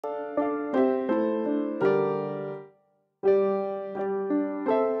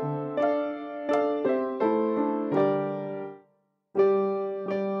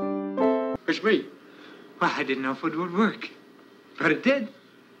It's me. Well, I didn't know if it would work, but it did.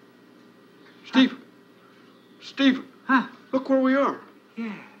 Stephen. Stephen. Huh? Look where we are.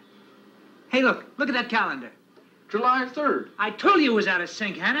 Yeah. Hey, look at that calendar. July 3rd. I told you it was out of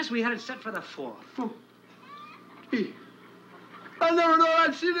sync, Hannes. We had it set for the 4th. Oh. Gee. I never thought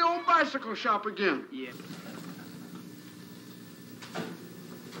I'd see the old bicycle shop again. Yeah.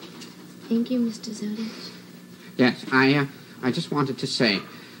 Thank you, Mr. Zodich. Yes, I just wanted to say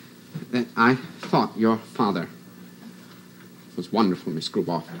that I thought your father was wonderful, Miss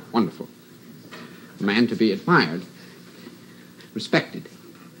Gruboff. Wonderful. A man to be admired, respected.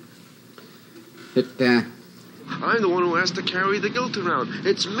 I'm the one who has to carry the guilt around.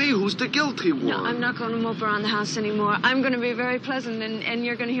 It's me who's the guilty one. No, I'm not going to mope around the house anymore. I'm going to be very pleasant, and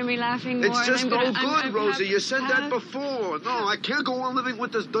you're going to hear me laughing more. It's just no good, I'm Rosie. You said that before. No, I can't go on living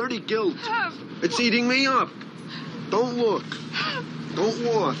with this dirty guilt. It's eating me up. Don't look. Don't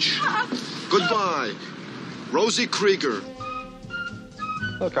watch. Goodbye. Rosie Krieger.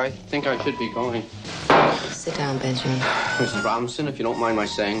 Look, I think I should be going. Sit down, Benjamin. Mrs. Robinson, if you don't mind my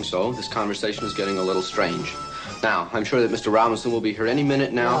saying so, this conversation is getting a little strange. Now, I'm sure that Mr. Robinson will be here any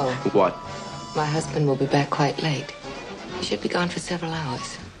minute now. No. What? My husband will be back quite late. He should be gone for several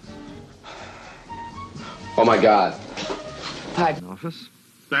hours. Oh, my God. Pardon? Office?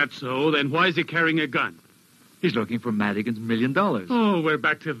 That's so. Then why is he carrying a gun? He's looking for Madigan's $1 million. Oh, we're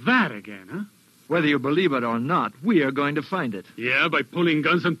back to that again, huh? Whether you believe it or not, we are going to find it. Yeah, by pulling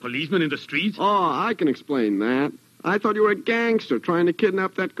guns on policemen in the streets? Oh, I can explain that. I thought you were a gangster trying to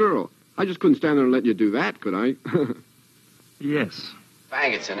kidnap that girl. I just couldn't stand there and let you do that, could I? Yes.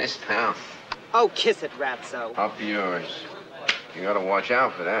 Faggots in this town. Oh, kiss it, Ratso. Up yours. You gotta watch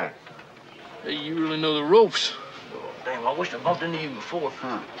out for that. Hey, you really know the ropes. Damn, I wish I bumped into you before.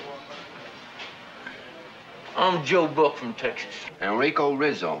 Huh. I'm Joe Buck from Texas. Enrico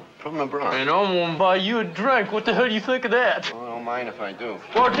Rizzo from the Bronx. And I'm gonna buy you a drink. What the hell do you think of that? Oh, I don't mind if I do.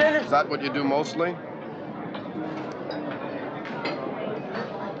 Bartender? Is that what you do mostly?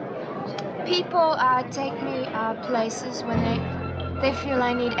 People take me places when they feel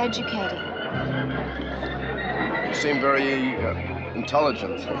I need educating. You seem very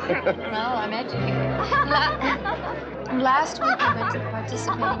intelligent. Well, I'm educated. Last week I went to the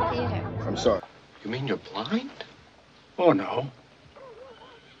participating theater. I'm sorry. You mean you're blind? Oh, no.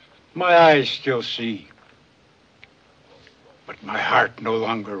 My eyes still see. But my heart no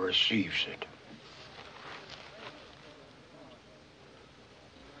longer receives it.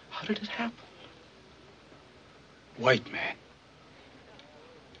 How did it happen? White man.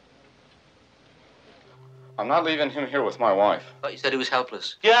 I'm not leaving him here with my wife. I thought you said he was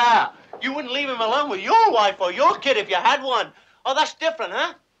helpless. Yeah, you wouldn't leave him alone with your wife or your kid if you had one. Oh, that's different,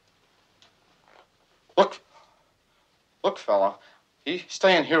 huh? Look, fella. He's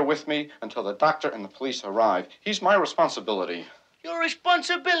staying here with me until the doctor and the police arrive. He's my responsibility. Your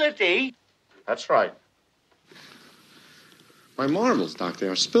responsibility? That's right. My marbles, Doc, they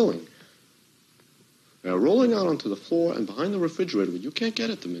are spilling. They are rolling out onto the floor and behind the refrigerator, but you can't get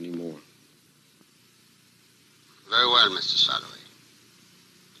at them anymore. Very well, Mr. Sadoway.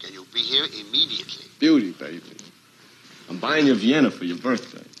 Can you be here immediately? Beauty, baby. I'm buying you Vienna for your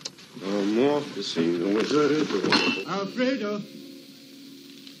birthday. No more to see the wizard. Alfredo,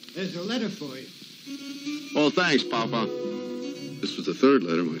 there's a letter for you. Oh, thanks, Papa. This was the third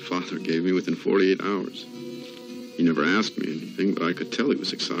letter my father gave me within 48 hours. He never asked me anything, but I could tell he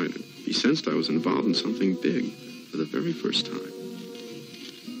was excited. He sensed I was involved in something big for the very first time.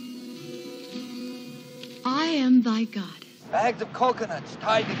 I am thy goddess. Bags of coconuts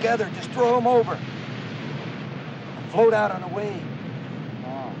tied together. Just throw them over. Float out on a wave.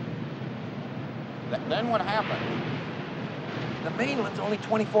 Oh. Then what happened? The mainland's only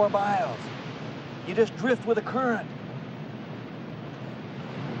 24 miles. You just drift with the current.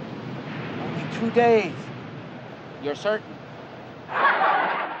 Only 2 days. You're certain?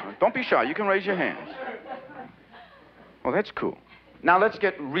 Don't be shy. You can raise your hands. Oh, that's cool. Now, let's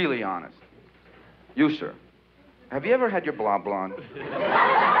get really honest. You, sir, have you ever had your blah-blah? No,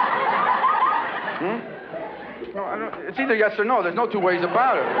 I don't, it's either yes or no. There's no two ways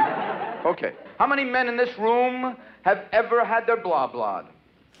about it. Okay. How many men in this room have ever had their blah-blah?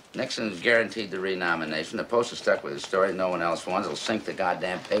 Nixon's guaranteed the renomination. The Post is stuck with his story no one else wants. It'll sink the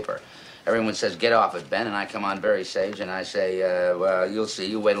goddamn paper. Everyone says, get off it, Ben, and I come on very sage, and I say, well, you'll see.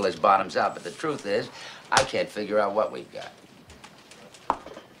 You wait till this bottoms out. But the truth is, I can't figure out what we've got.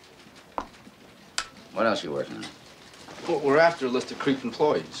 What else are you working on? Well, we're after a list of creep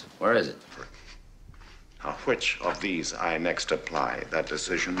employees. Where is it? Now, which of these I next apply, that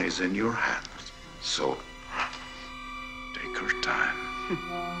decision is in your hands. So, take your time.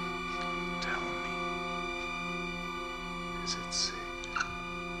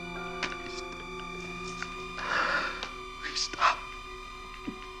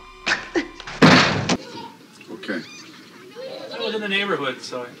 in the neighborhood,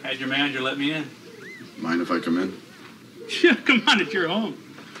 so I had your manager let me in. Mind if I come in? Yeah, come on, it's your home.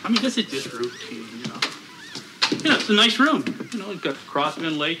 I mean, this is just routine, you know. Yeah, it's a nice room. You know, it's got cross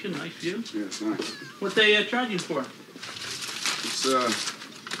ventilation, nice view. Yeah, it's nice. What they charging for? It's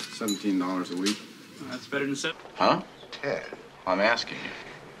 $17 a week. Well, that's better than seven. Huh? Ted, I'm asking you.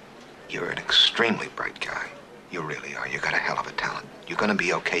 you're an extremely bright guy. You really are. You got a hell of a talent. You're gonna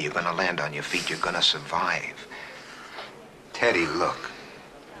be okay. You're gonna land on your feet. You're gonna survive. Teddy, look.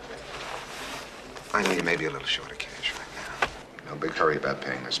 I know you may be a little short of cash right now. No big hurry about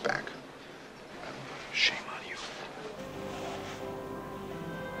paying this back. Shame on you.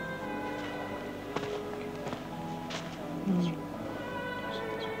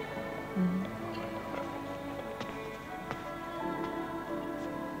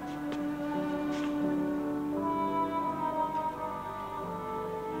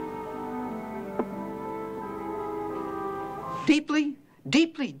 Deeply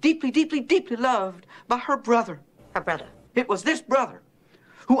loved by her brother. Her brother? It was this brother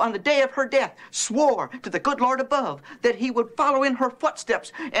who, on the day of her death, swore to the good Lord above that he would follow in her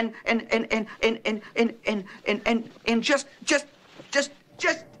footsteps and just.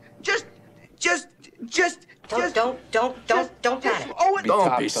 Don't panic.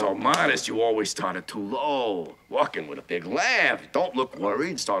 Don't be so modest. You always started too low. Walk in with a big laugh. Don't look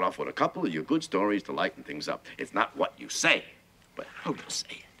worried. Start off with a couple of your good stories to lighten things up. It's not what you say, but how you say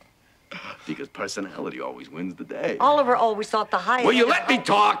it. Because personality always wins the day. Oliver always thought the highest. Will you let me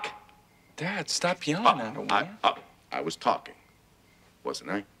talk? Dad, stop yelling at him. I was talking, wasn't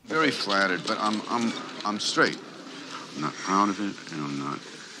I? Very flattered, but I'm straight. I'm not proud of it, and I'm not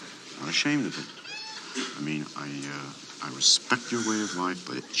ashamed of it. I mean, I respect your way of life,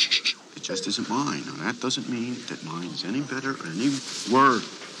 but it just isn't mine. Now, that doesn't mean that mine's any better or any worse.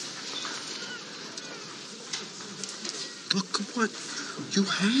 Look at what you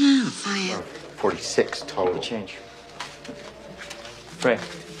have. I am. 46 total. Change. Ray,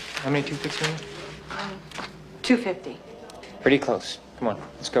 how many 250 are you? 250. Pretty close. Come on,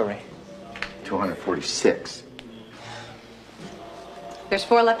 let's go, Ray. 246. There's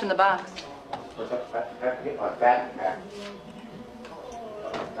 4 left in the box.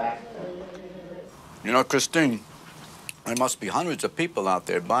 You know, Christine, there must be hundreds of people out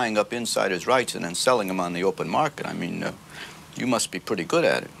there buying up insiders' rights and then selling them on the open market. I mean, you must be pretty good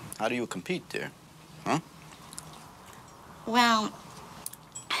at it. How do you compete there? Huh? Well,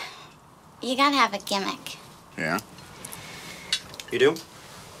 you gotta have a gimmick. Yeah? You do?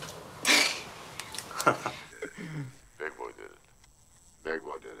 Big boy did it. Big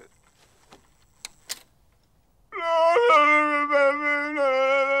boy did it.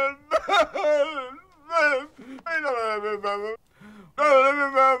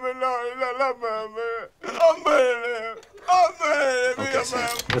 Okay,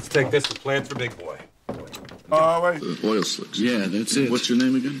 Sam. Let's take this and plan for Big Boy. Wait. Oil slicks. Yeah, that's it. What's your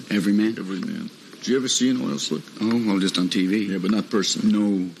name again? Everyman. Everyman. Did you ever see an oil slick? Oh, well, just on TV. Yeah, but not personally.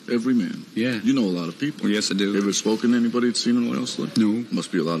 No. Everyman. Yeah. You know a lot of people. Well, yes, I do. Ever spoken to anybody that's seen an oil slick? No.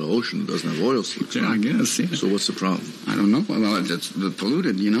 Must be a lot of ocean that doesn't have oil slicks. Yeah, I guess, yeah. So what's the problem? I don't know. Well, it's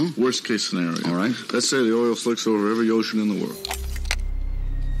polluted, you know. Worst case scenario. All right. Let's say the oil slick's over every ocean in the world.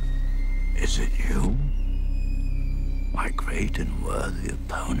 Is it you? My great and worthy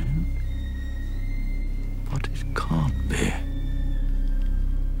opponent? But it can't be.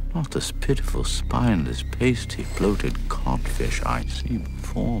 Not this pitiful, spineless, pasty-bloated codfish I see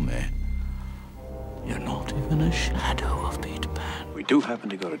before me. You're not even a shadow of Peter Pan. We do happen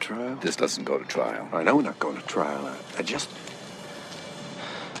to go to trial. This doesn't go to trial. I know we're not going to trial. I just...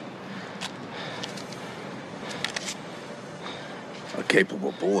 A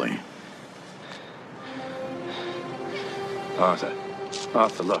capable boy. Arthur,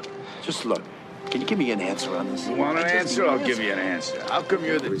 look. Just look. Can you give me an answer on this? You want an answer? I'll give you an answer. How come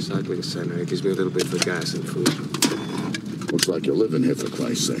you're the... Recycling center. It gives me a little bit for gas and food. Looks like you're living here, for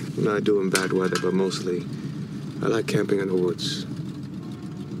Christ's sake. I do in bad weather, but mostly I like camping in the woods.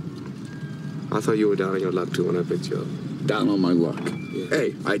 I thought you were down on your luck, too, when I picked you up. Down on my luck. Yeah.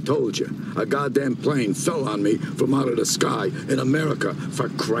 Hey, I told you. A goddamn plane fell on me from out of the sky in America, for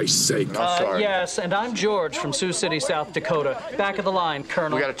Christ's sake. I'm sorry. Yes, and I'm George from Sioux City, South Dakota. Back of the line,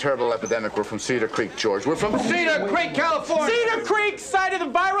 Colonel. We got a terrible epidemic. We're from Cedar Creek, George. We're from Cedar Creek, California! Cedar Creek, site of the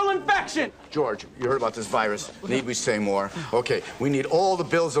viral infection! George, you heard about this virus. Need we say more? Okay, we need all the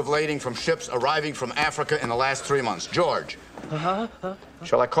bills of lading from ships arriving from Africa in the last 3 months. George.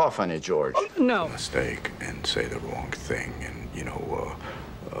 Shall I cough on you, George? No. Mistake and say the wrong thing and, you know,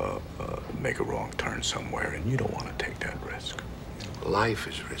 make a wrong turn somewhere, and you don't want to take that risk. Life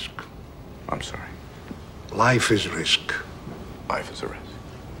is risk. I'm sorry. Life is risk. life as arrest.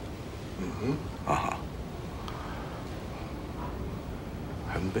 Mm-hmm. Uh-huh.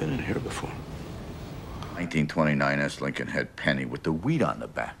 Haven't been in here before. 1929 S. Lincoln Head penny with the wheat on the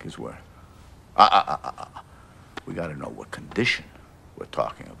back is worth. We gotta know what condition we're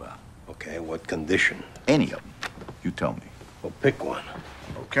talking about. Okay, what condition? Any of them. You tell me. Well, pick one.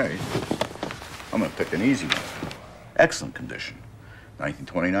 Okay. I'm gonna pick an easy one. Excellent condition.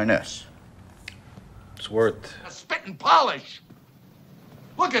 1929 S. It's worth... A spit and polish!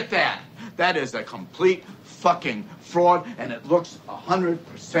 Look at that! That is a complete fucking fraud, and it looks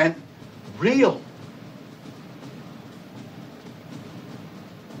 100% real.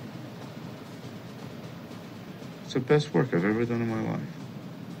 It's the best work I've ever done in my life.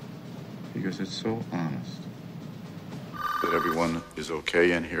 Because it's so honest. That everyone is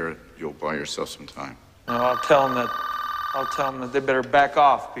okay in here, you'll buy yourself some time. No, I'll tell them that they better back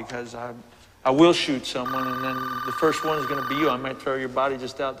off because I will shoot someone, and then the first one is going to be you. I might throw your body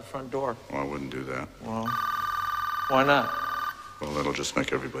just out the front door. Well, I wouldn't do that. Well, why not? Well, that'll just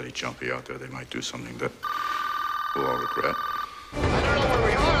make everybody jumpy out there. They might do something that we'll all regret. I don't know where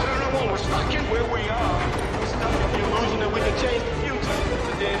we are. I don't know what we're stuck in. Where we are. We're stuck in the illusion that we can change the future. It's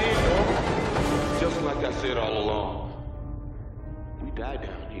a dead end, just like I said all along. We died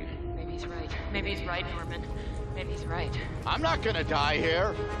down here. Maybe he's right. Maybe he's right, Norman. Maybe he's right. I'm not gonna die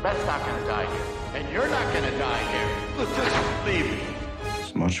here. Beth's not gonna die here. And you're not gonna die here. Let's just leave it.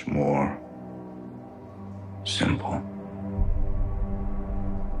 It's much more simple.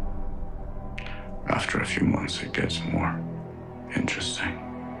 After a few months, it gets more interesting.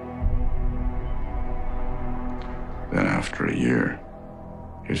 Then after a year,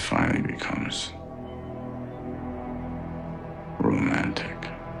 it finally becomes romantic.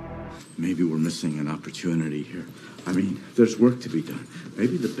 Maybe we're missing an opportunity here. I mean, there's work to be done.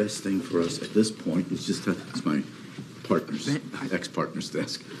 Maybe the best thing for us at this point is just to... It's my partner's, ex-partner's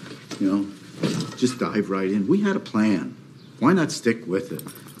desk. You know, just dive right in. We had a plan. Why not stick with it?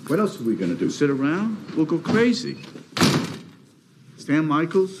 What else are we going to do? Sit around? We'll go crazy. Stan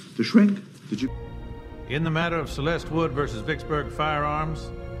Michaels, the shrink, did you... In the matter of Celeste Wood versus Vicksburg Firearms,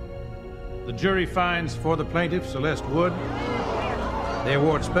 the jury finds for the plaintiff, Celeste Wood. They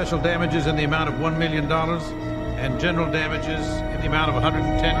award special damages in the amount of $1 million and general damages in the amount of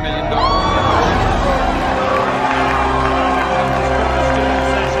 $110 million.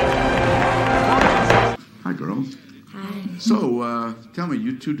 Hi, girls. Hi. So, tell me,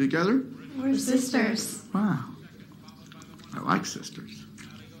 you two together? We're sisters. Wow. I like sisters.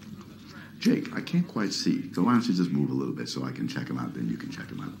 Jake, I can't quite see. So why don't you just move a little bit so I can check them out, then you can check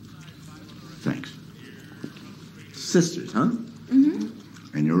them out. Thanks. Sisters, huh? Mm-hmm.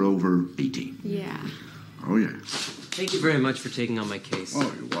 And you're over 18? Yeah. Oh, yeah. Thank you very much for taking on my case. Oh,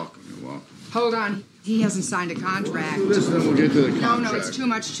 you're welcome. You're welcome. Hold on. He hasn't signed a contract. Well, listen, then we'll get to the contract. No, it's too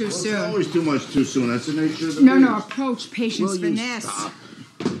much too soon. It's always too much too soon. That's the nature of the No, approach, patience, finesse. Stop.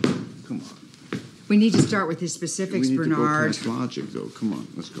 Come on. We need to start with his specifics, we need Bernard. to go past logic, though. Come on,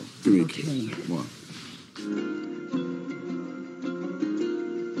 let's go. Give me a key. Come on.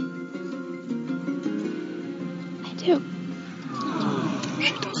 I do.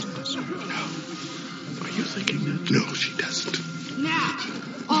 She doesn't deserve it now. Are you thinking that? No, she doesn't. Now,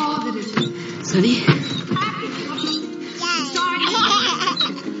 all that is Sonny.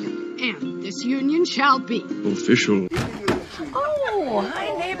 And this union shall be Official. Oh, hi,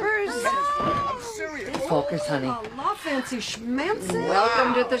 neighbors. I'm serious. Focus, honey. Oh, fancy schmancy.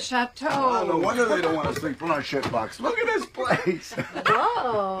 Welcome to the chateau. Oh, no wonder they don't want us to sleep on our shitbox. Look at this place.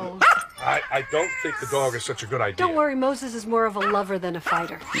 Whoa. I don't think the dog is such a good idea. Don't worry, Moses is more of a lover than a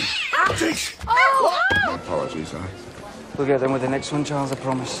fighter. Oh! My apologies, We'll get them with the next one, Charles, I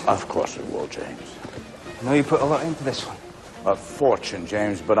promise. Of course it will, James. I know you put a lot into this one. A fortune,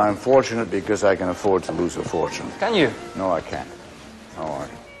 James, but I'm fortunate because I can afford to lose a fortune. Can you? No, I can't. How are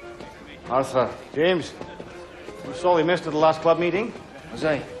you? Arthur. James, you sorely missed at the last club meeting? Was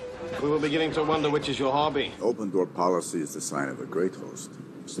I? We were beginning to wonder which is your hobby. Open door policy is the sign of a great host.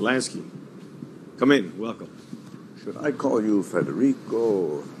 Mr. Lansky, come in. Welcome. Should I call you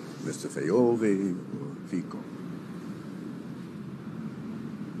Federico, Mr. Feovi, or Fico?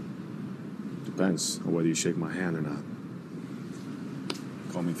 Depends on whether you shake my hand or not.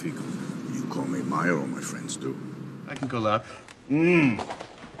 Call me Fico. You call me Mayo, my friends do. I can go up.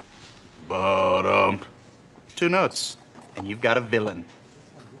 But, 2 notes, and you've got a villain.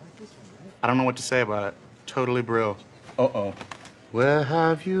 I don't know what to say about it. Totally brill. Uh-oh. Where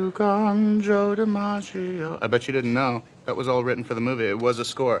have you gone, Joe DiMaggio? I bet you didn't know. That was all written for the movie. It was a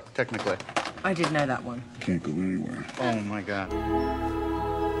score, technically. I did know that one. Can't go anywhere. Oh, my God.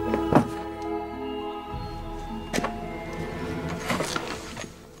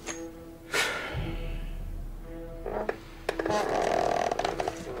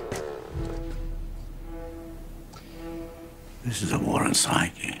 This is a war on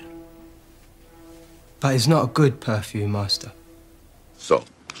psyche. But it's not a good perfume, Master. So,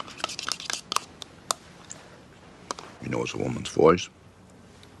 you know it's a woman's voice.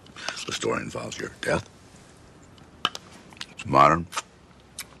 The story involves your death. It's modern.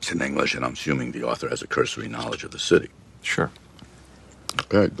 It's in English, and I'm assuming the author has a cursory knowledge of the city. Sure.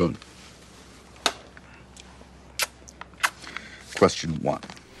 Okay, good. Question 1.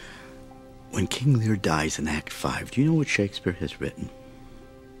 When King Lear dies in Act 5, do you know what Shakespeare has written?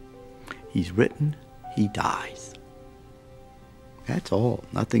 He's written, he dies. That's all,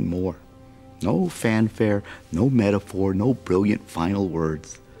 nothing more. No fanfare, no metaphor, no brilliant final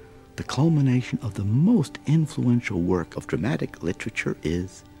words. The culmination of the most influential work of dramatic literature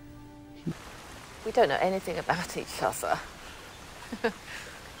is... We don't know anything about each other.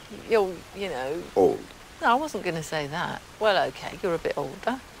 You're, you know... Old. No, I wasn't going to say that. Well, okay, you're a bit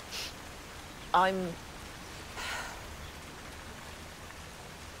older. I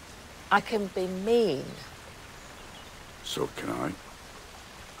can be mean. So can I.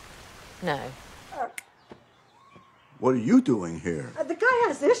 No. What are you doing here? The guy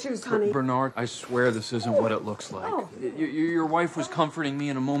has issues, honey. Bernard, I swear this isn't what it looks like. Oh. Your wife was comforting me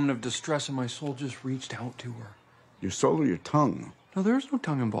in a moment of distress, and my soul just reached out to her. Your soul or your tongue? No, there's no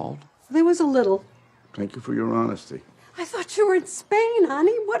tongue involved. There was a little. Thank you for your honesty. I thought you were in Spain,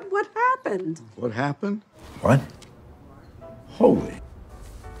 honey. What happened? What happened? What? Holy.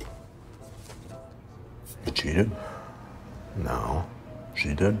 You cheated? No.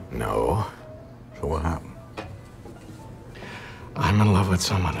 She did? No. So what happened? I'm in love with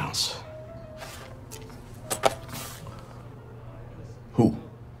someone else. Who?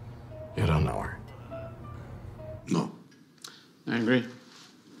 You don't know her. No. I agree.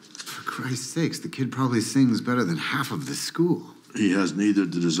 For Christ's sakes, the kid probably sings better than half of the school. He has neither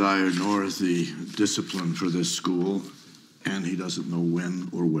the desire nor the discipline for this school, and he doesn't know when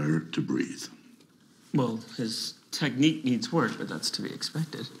or where to breathe. Well, his technique needs work, but that's to be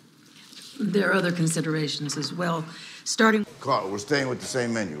expected. There are other considerations as well, starting... Carl, we're staying with the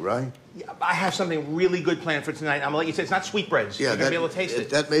same menu, right? Yeah, I have something really good planned for tonight. I'm gonna let you say it's not sweetbreads. Yeah, You're gonna be able to taste it.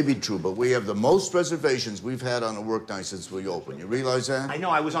 That may be true, but we have the most reservations we've had on a work night since we opened. You realize that? I know.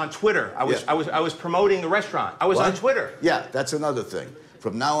 I was on Twitter. I was promoting the restaurant. I was on Twitter. Yeah, that's another thing.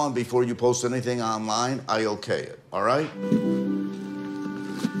 From now on, before you post anything online, I okay it. All right?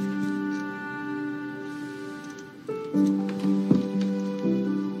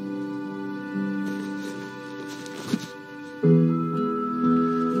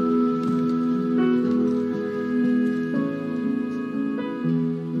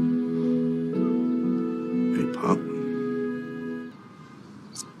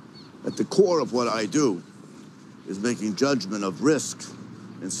 At the core of what I do is making judgment of risk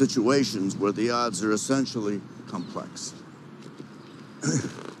in situations where the odds are essentially complex.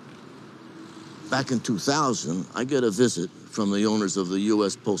 Back in 2000, I get a visit from the owners of the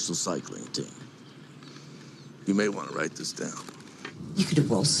U.S. Postal Cycling Team. You may want to write this down. You could have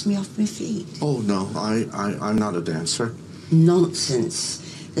waltzed me off my feet. Oh, no, I'm not a dancer. Nonsense.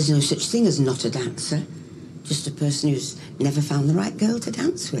 There's no such thing as not a dancer. Just a person who's never found the right girl to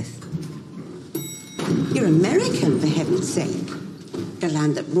dance with. You're American, for heaven's sake. The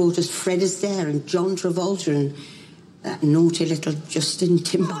land that brought us Fred Astaire and John Travolta and that naughty little Justin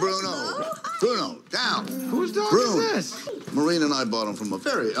Timberlake. Bruno, down. Whose dog is this? Maureen and I bought him from a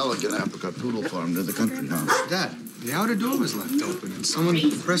very elegant apricot poodle farm near the country house. Dad, the outer door was left open and someone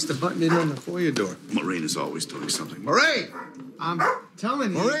pressed the button in on the foyer door. Maureen is always doing something. Maureen! I'm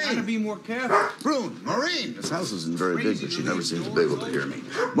telling you, Maureen! you gotta be more careful. Brune, Maureen! This house isn't very big, but she never seems to be able to hear me.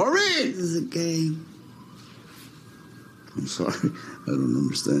 Maureen! This is a game. I'm sorry. I don't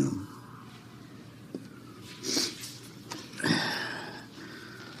understand.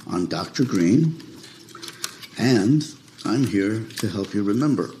 I'm Dr. Green, and I'm here to help you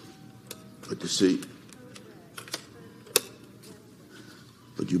remember. But you see,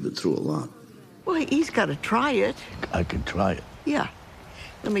 you've been through a lot. Well, he's got to try it. I can try it. Yeah.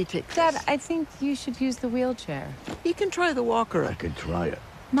 Let me take Dad, this. I think you should use the wheelchair. He can try the walker. I can try it.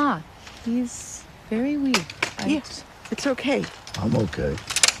 Ma, he's very weak. Yes, it's okay. I'm okay.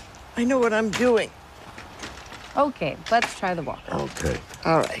 I know what I'm doing. Okay, let's try the walker. Okay.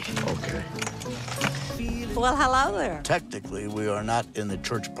 All right. Okay. Well, hello there. Technically, we are not in the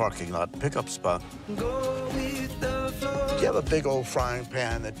church parking lot pickup spot. Do you have a big old frying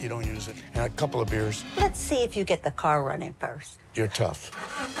pan that you don't use it? And a couple of beers? Let's see if you get the car running first. You're tough.